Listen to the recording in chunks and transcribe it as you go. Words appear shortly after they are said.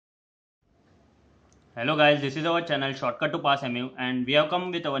Hello guys, this is our channel Shortcut to Pass MU and we have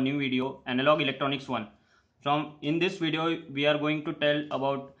come with our new video Analog Electronics 1. In this video we are going to tell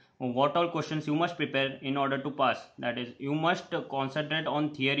about what all questions you must prepare in order to pass. That is, you must concentrate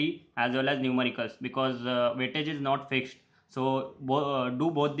on theory as well as numericals because weightage is not fixed. So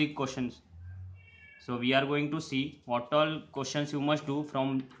do both the questions. So we are going to see what all questions you must do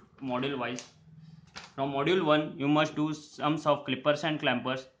from module wise. From module 1 you must do sums of clippers and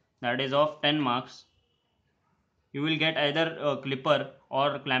clampers, that is of 10 marks. You will get either a clipper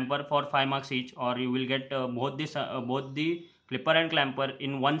or clamper for 5 marks each, or you will get both the clipper and clamper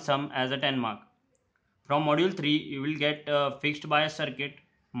in one sum as a 10 mark. From module 3 you will get fixed bias circuit,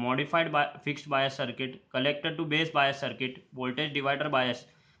 fixed bias circuit, collector to base bias circuit, voltage divider bias.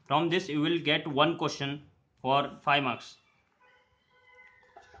 From this you will get one question for 5 marks.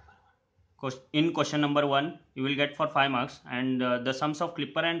 In question number 1 you will get for 5 marks, and the sums of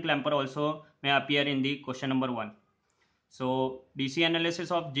clipper and clamper also may appear in the question number 1. So DC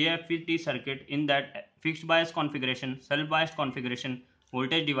analysis of JFET circuit, in that fixed bias configuration, self biased configuration,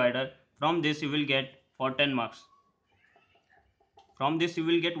 voltage divider. From this you will get for 10 marks. From this you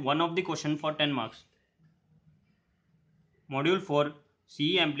will get one of the question for 10 marks. Module 4,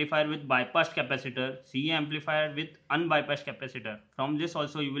 CE amplifier with bypassed capacitor, CE amplifier with unbypassed capacitor. From this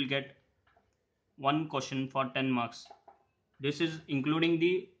also you will get one question for 10 marks. This is including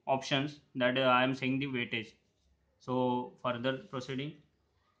the options that I am saying the weightage. So further proceeding,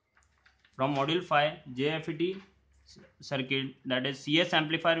 from module 5, JFET circuit, that is CS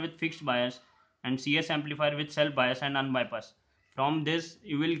amplifier with fixed bias and CS amplifier with self bias and unbypass. From this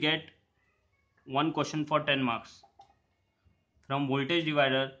you will get one question for 10 marks. From voltage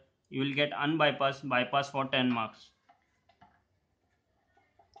divider you will get unbypass, bypass for 10 marks.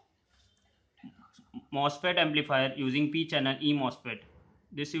 MOSFET amplifier using P channel E MOSFET.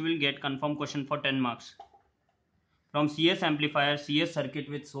 This you will get confirm question for 10 marks. From CS amplifier, CS circuit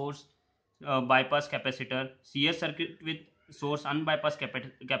with source bypass capacitor, CS circuit with source unbypass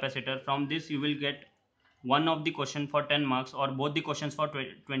capacitor. From this you will get one of the question for 10 marks or both the questions for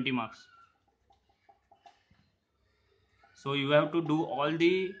 20 marks. So you have to do all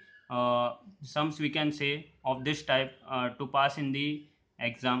the sums, we can say, of this type to pass in the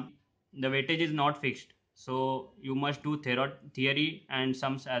exam. The weightage is not fixed, so you must do theory and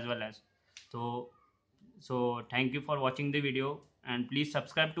sums as well as. So thank you for watching the video, and please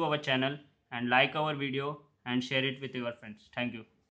subscribe to our channel and like our video and share it with your friends. Thank you.